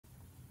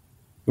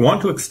We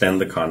want to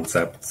extend the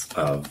concepts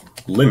of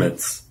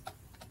limits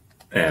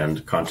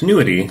and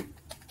continuity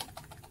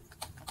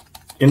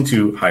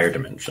into higher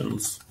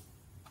dimensions.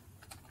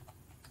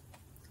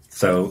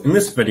 So in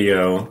this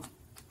video,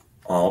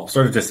 I'll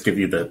sort of just give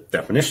you the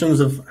definitions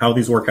of how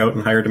these work out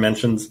in higher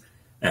dimensions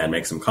and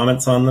make some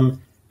comments on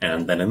them.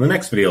 And then in the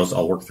next videos,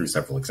 I'll work through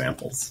several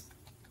examples.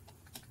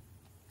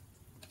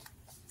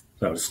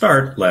 So to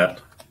start, let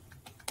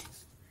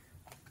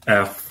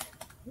f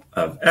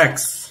of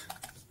x,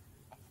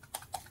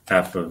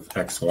 f of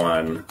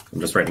x1, I'm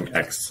just writing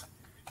x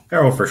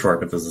arrow for short,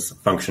 but this is a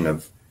function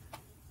of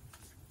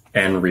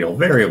n real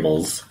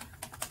variables.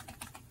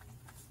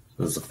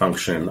 This is a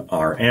function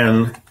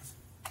Rn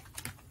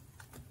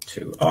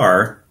to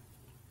R,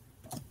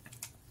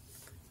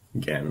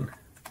 again,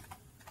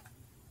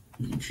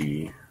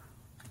 e.g.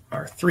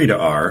 R3 to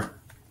R,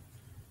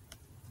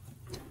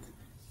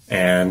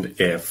 and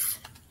if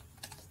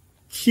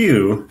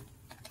Q,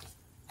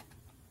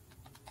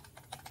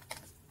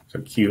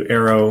 so Q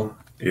arrow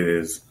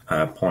is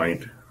a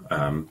point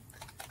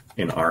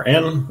in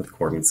Rn with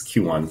coordinates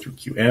Q1 through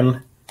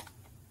Qn,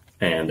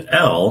 and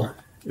L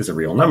is a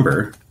real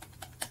number,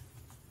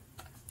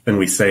 then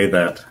we say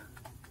that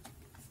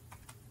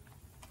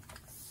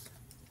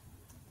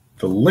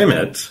the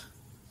limit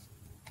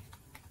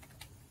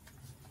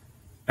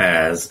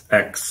as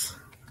x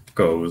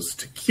goes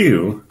to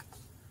q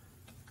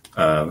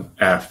of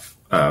f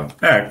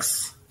of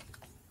x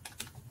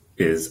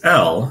is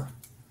L,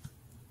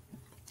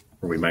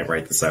 or we might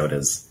write this out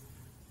as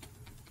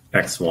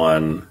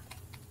x1,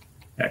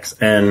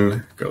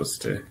 xn goes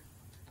to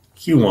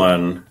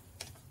q1,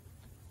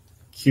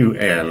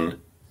 qn,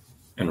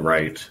 and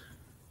write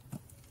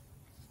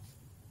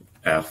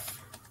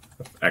f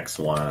of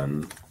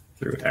x1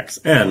 through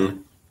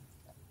xn.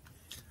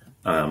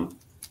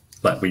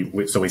 But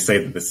we say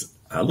that this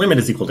limit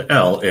is equal to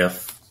L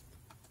if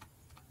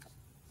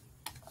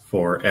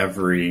for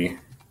every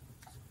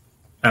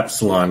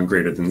epsilon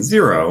greater than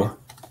 0,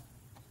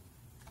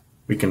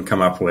 we can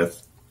come up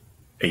with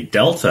a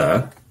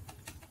delta.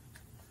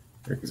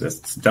 There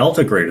exists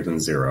delta greater than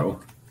 0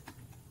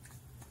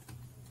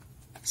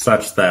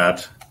 such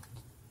that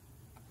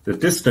the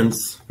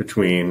distance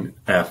between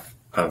f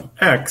of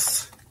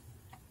x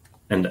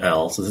and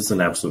L, so this is an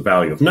absolute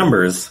value of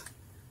numbers,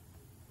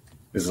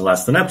 is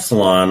less than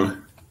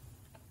epsilon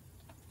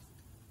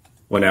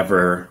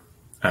whenever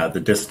the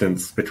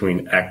distance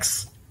between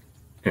x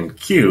and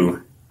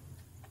q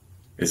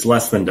is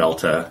less than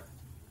delta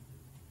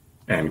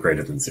and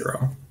greater than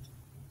 0.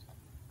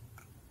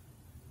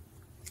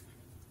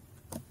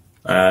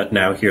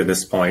 Now here,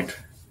 this point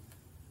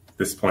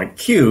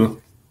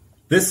q,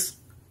 this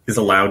is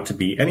allowed to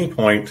be any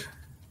point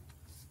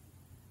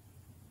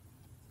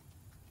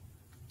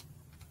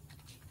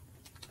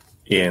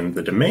in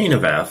the domain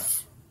of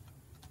f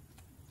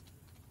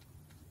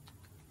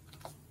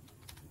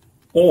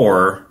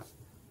or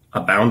a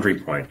boundary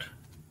point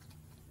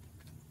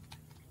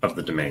of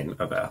the domain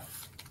of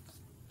f.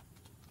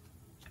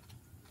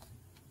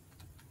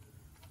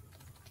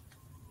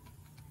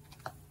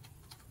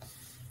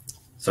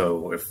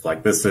 So if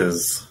this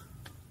is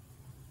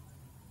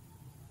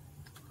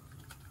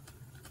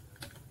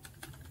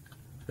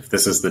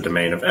the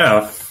domain of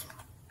f,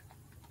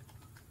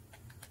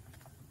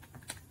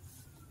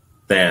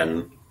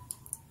 then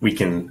we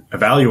can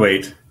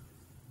evaluate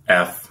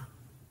f.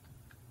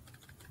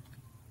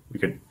 We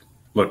could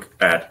look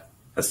at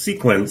a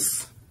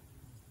sequence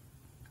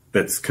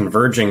that's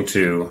converging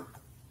to,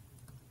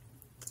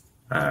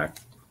 so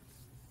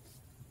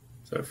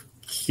if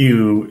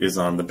Q is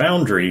on the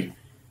boundary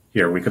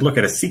here, we could look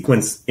at a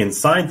sequence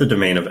inside the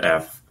domain of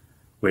f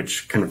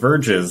which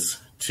converges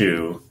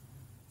to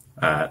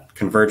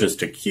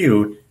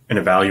Q and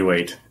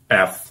evaluate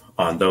f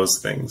on those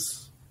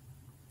things.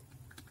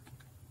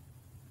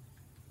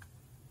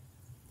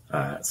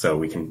 So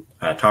we can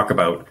talk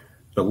about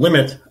the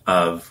limit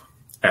of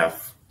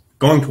f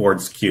going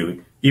towards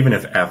q, even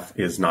if f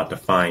is not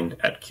defined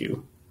at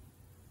q.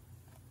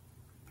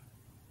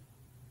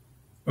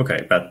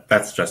 Okay, but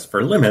that's just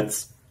for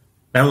limits.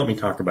 Now let me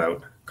talk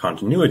about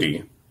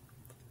continuity.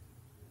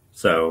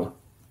 So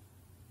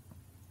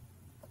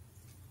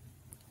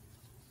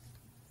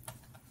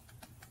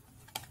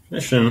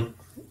definition,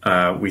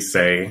 we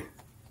say,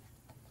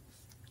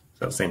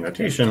 so same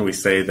notation, we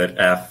say that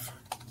f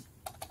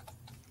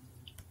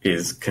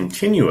is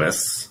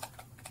continuous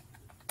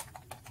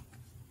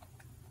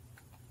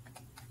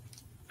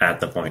at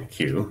the point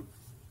q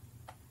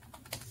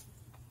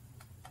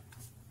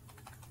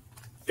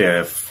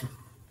if,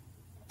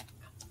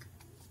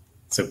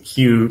 so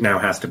q now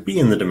has to be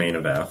in the domain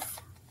of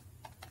f,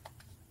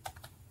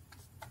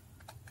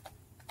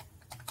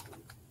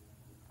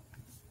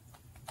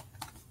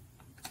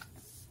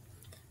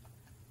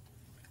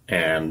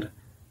 and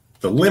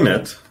the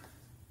limit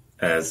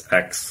as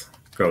x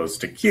goes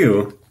to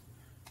q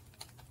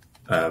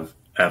of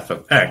f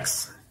of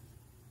x,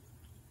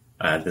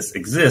 this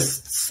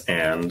exists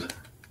and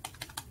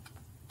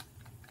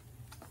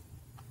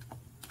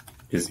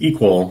is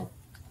equal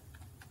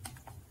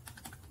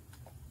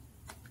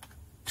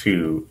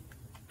to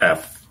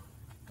f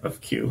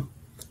of q.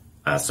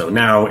 So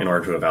now in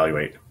order to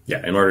evaluate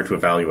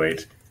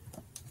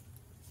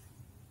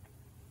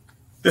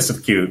this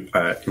of q,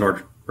 in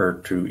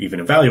order to even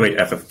evaluate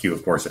f of q,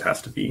 of course, it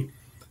has to be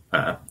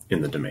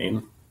in the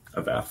domain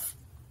of f.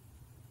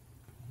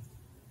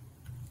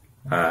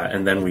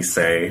 And then we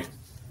say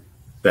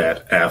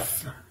that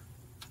f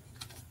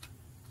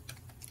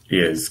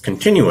is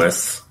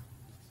continuous.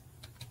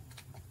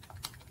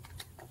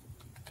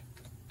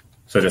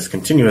 So just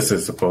continuous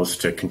as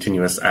opposed to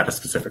continuous at a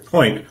specific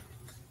point.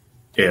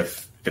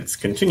 If it's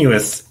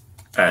continuous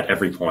at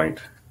every point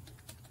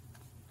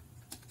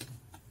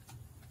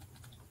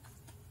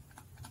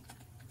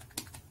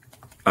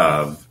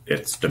of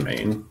its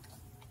domain.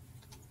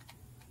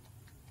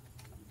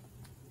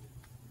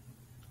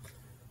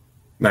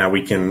 Now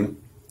we can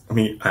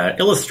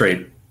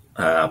illustrate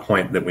a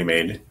point that we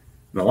made in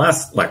the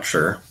last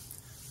lecture.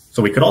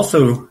 So we could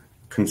also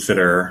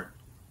consider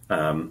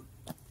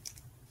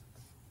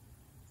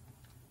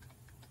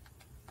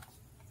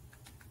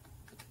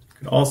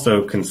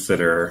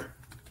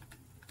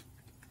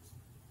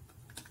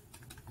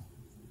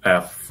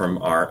f from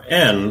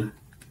Rn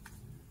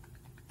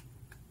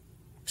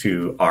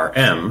to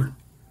Rm,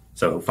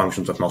 so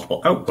functions with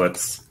multiple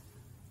outputs,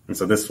 and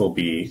so this will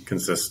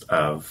consist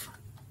of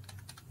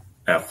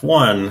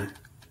f1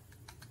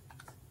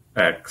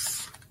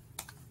 x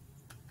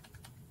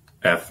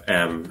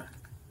fm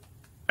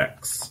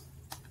x.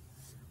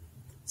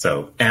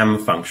 So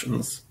m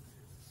functions.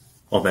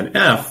 Well, then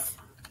f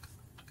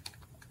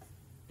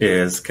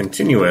is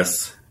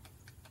continuous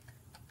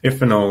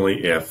if and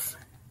only if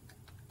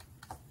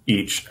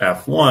each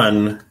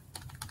f1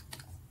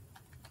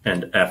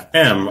 and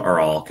fm are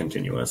all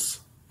continuous.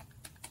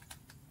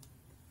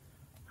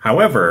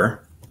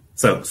 However,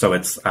 so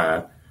it's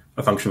a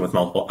function with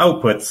multiple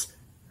outputs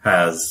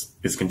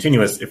is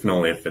continuous if and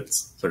only if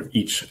it's sort of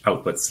each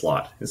output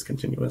slot is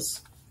continuous.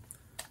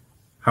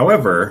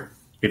 However,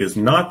 it is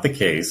not the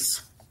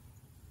case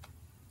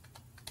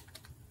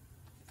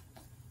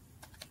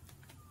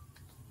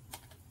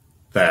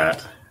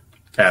that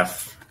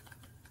f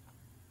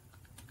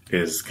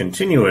is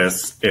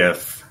continuous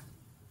if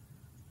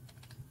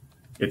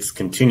it's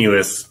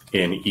continuous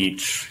in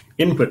each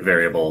input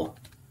variable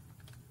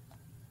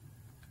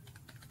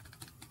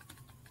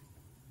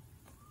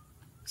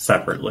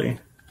separately.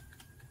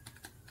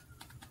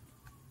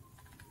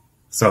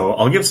 So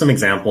I'll give some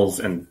examples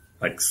and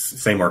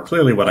say more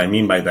clearly what I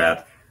mean by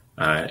that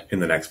in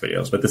the next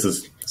videos. But this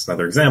is just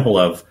another example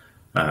of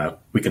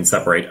we can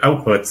separate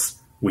outputs,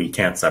 we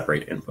can't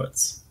separate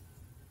inputs.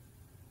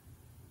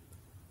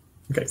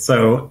 Okay,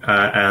 so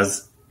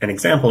as an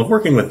example of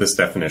working with this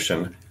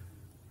definition,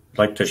 I'd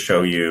like to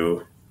show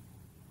you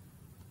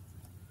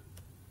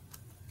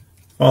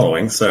the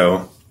following.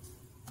 So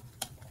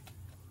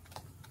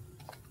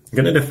I'm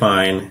going to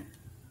define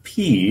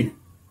P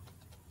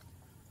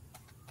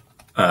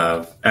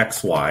of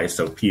xy,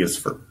 so P is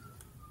for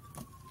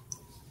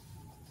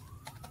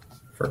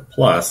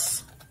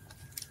plus.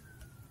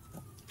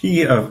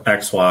 P of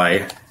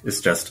xy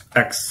is just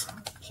x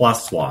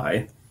plus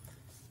y.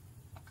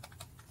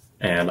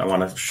 And I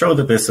want to show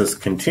that this is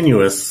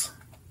continuous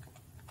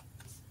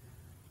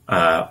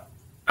on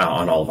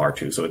all of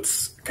R2. So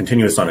it's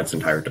continuous on its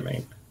entire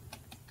domain.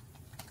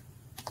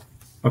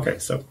 Okay,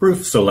 so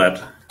proof. So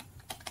let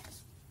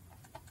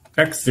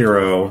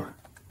x0,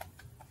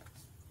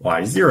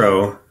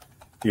 y0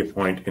 be a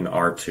point in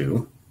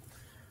R2.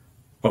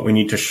 What we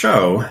need to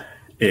show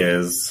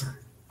is,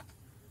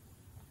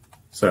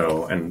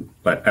 and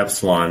let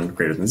epsilon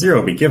greater than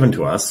 0 be given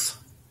to us.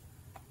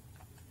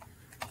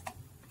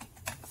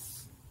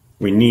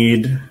 We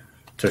need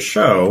to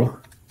show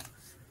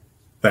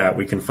that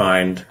we can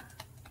find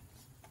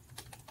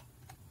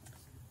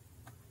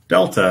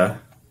delta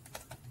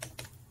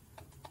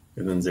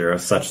greater than 0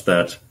 such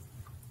that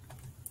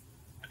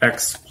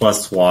x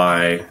plus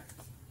y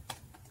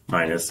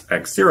minus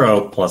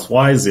x0 plus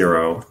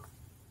y0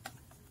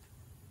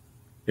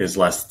 is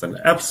less than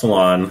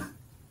epsilon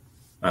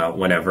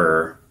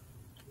whenever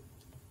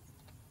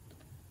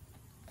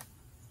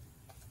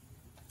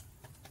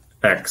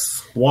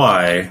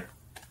xy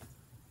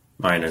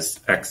minus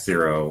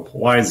x0,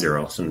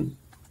 y0. So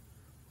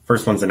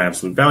first one's an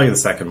absolute value, the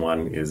second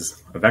one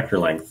is a vector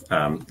length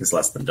is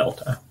less than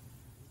delta.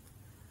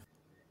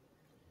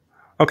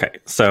 Okay,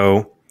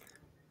 so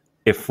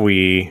if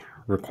we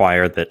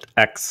require that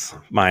x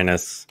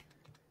minus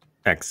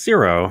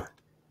x0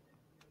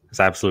 is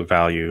absolute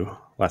value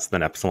less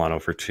than epsilon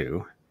over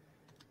 2,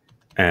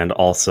 and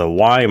also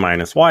y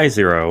minus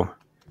y0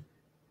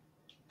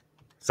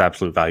 is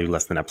absolute value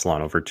less than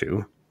epsilon over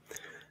 2,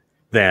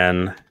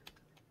 then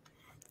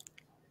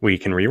we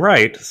can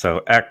rewrite, so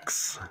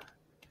x,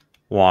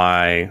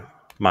 y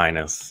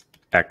minus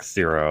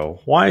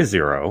x0,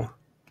 y0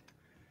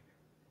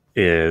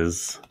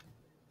 is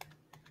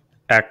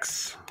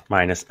x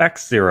minus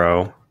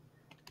x0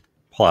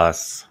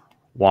 plus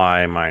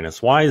y minus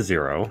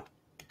y0.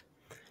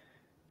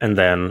 And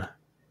then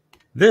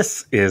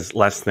this is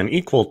less than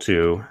equal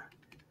to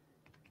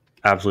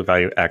absolute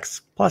value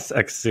x plus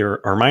x0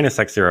 or minus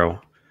x0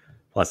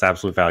 plus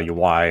absolute value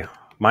y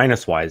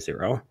minus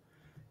y0.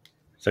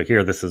 So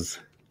here this is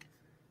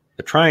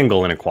the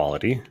triangle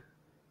inequality.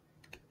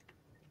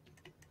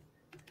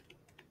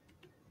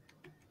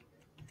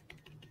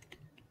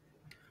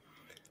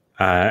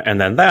 And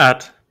then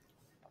that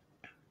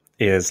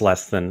is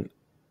less than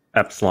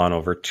epsilon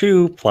over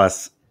 2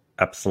 plus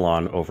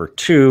epsilon over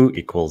 2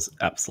 equals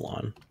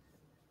epsilon.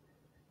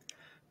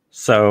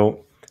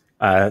 So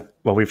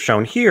what we've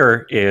shown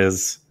here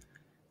is,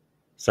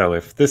 so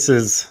if this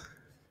is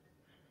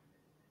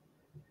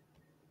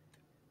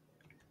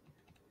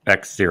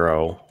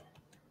x0,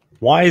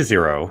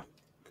 y0,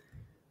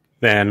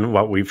 then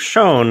what we've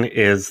shown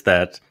is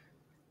that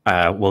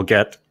we'll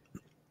get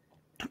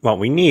what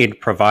we need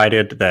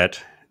provided that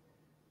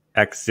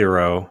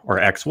x0 or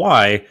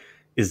xy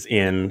is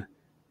in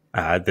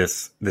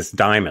this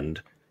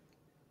diamond.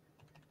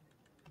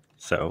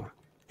 So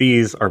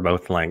these are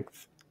both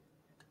length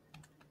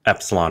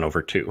epsilon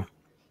over 2.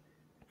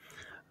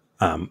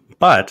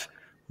 But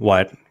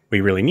what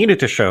we really needed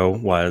to show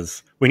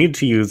was we needed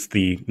to use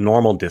the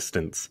normal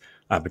distance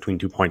between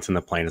 2 points in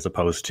the plane as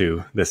opposed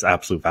to this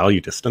absolute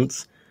value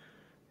distance.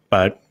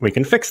 But we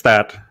can fix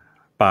that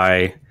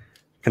by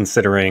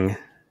considering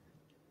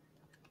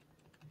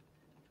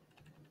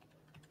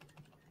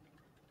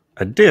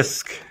a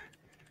disk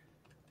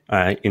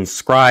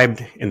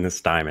inscribed in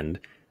this diamond,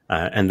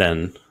 and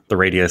then the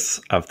radius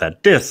of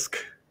that disk,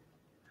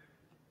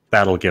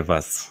 that'll give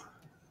us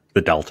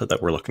the delta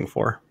that we're looking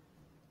for.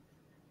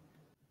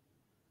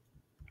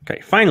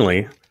 Okay,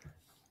 finally,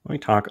 let me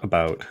talk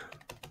about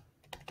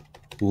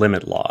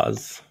limit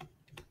laws.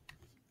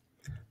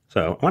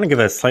 So I want to give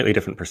a slightly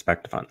different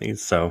perspective on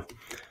these. So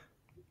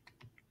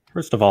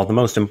first of all, the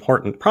most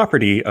important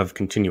property of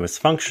continuous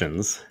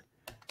functions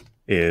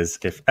is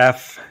if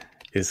f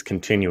is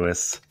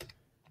continuous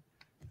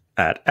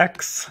at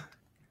x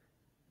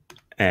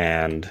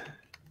and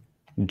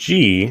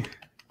g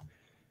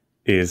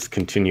is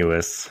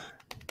continuous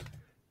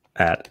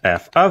at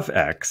f of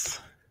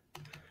x,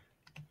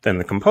 then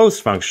the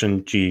composed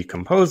function g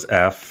compose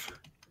f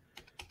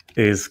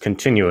is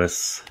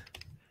continuous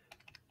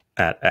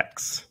at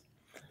x.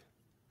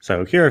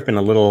 So here I've been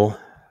a little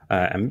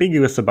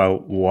ambiguous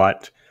about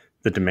what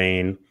the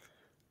domain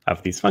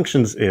of these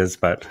functions is,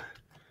 but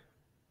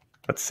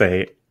let's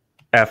say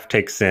f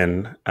takes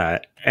in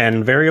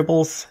n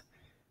variables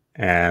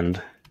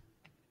and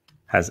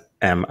has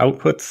m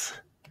outputs.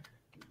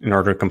 In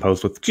order to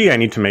compose with g, I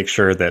need to make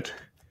sure that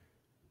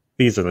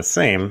these are the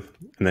same,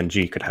 and then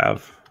g could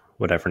have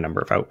whatever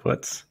number of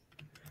outputs.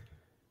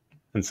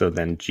 And so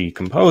then g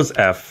compose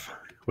f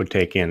would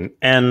take in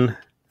n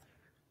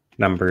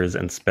numbers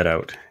and spit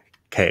out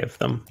k of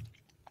them.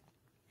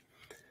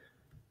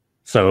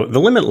 So the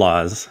limit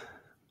laws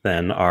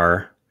then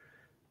are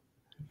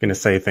going to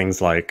say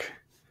things like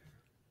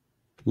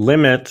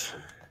limit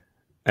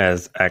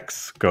as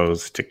x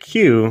goes to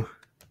q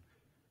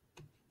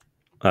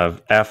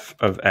of f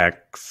of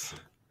x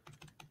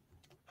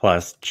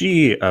plus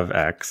g of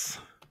x,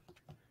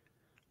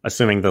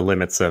 assuming the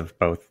limits of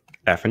both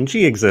f and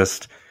g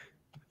exist.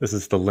 This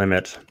is the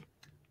limit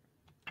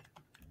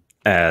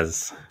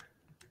as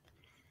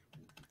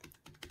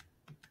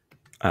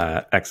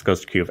x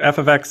goes to q of f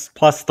of x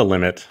plus the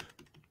limit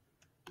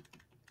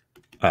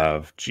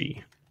of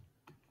g.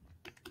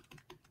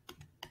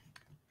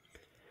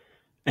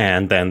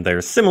 And then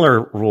there's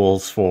similar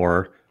rules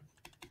for,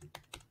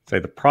 say,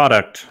 the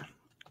product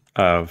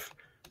of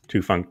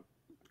two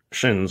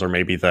functions, or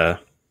maybe the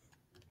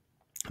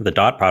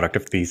dot product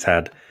if these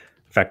had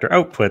vector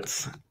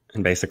outputs.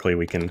 And basically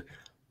we can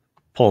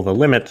pull the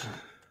limit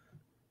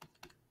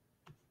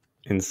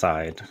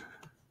inside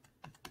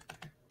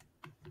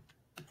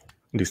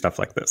and do stuff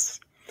like this.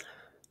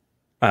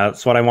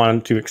 So what I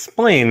wanted to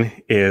explain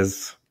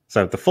is,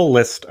 so the full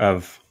list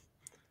of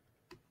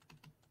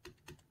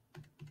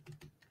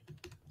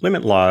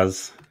limit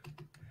laws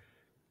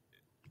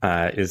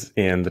is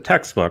in the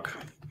textbook.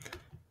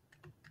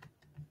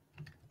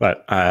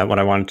 But what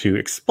I wanted to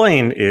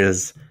explain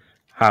is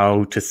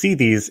how to see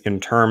these in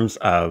terms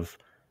of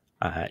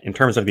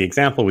the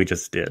example we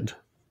just did.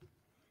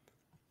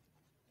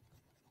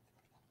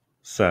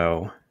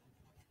 So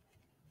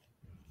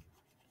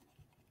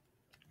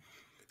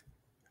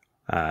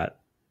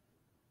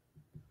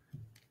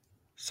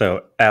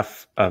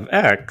f of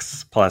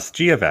x plus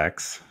g of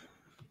x,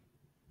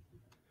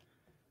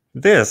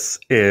 this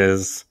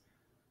is,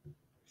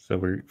 so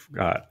we've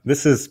got,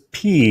 this is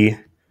p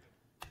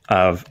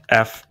of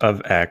f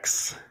of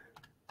x,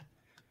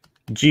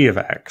 g of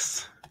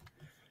x,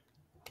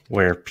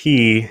 where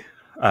p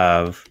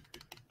of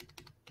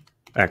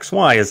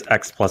xy is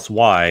x plus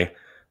y,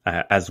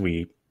 as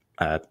we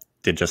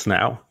did just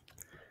now.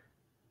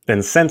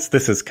 Then since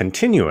this is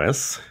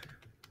continuous,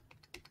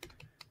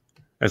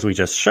 as we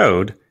just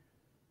showed,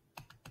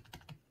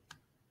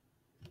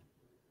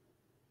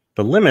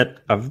 the limit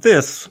of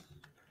this,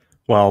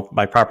 well,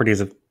 by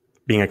properties of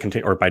being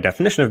a or by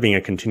definition of being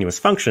a continuous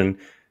function,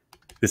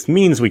 this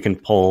means we can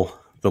pull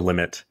the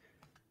limit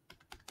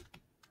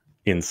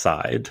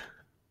inside.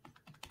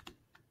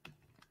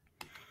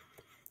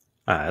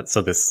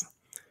 So this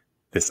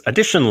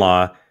addition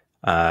law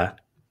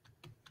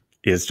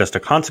is just a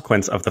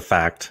consequence of the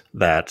fact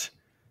that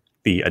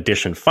the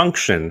addition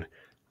function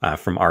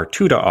from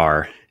R2 to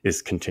R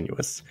is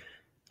continuous.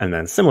 And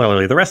then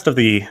similarly, the rest of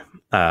the,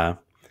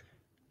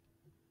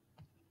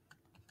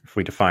 if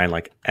we define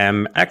like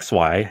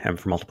mxy, m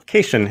for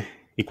multiplication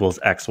equals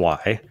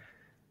xy,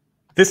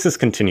 this is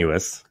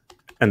continuous,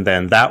 and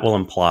then that will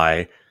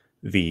imply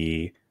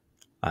the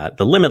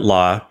limit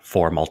law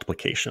for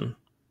multiplication.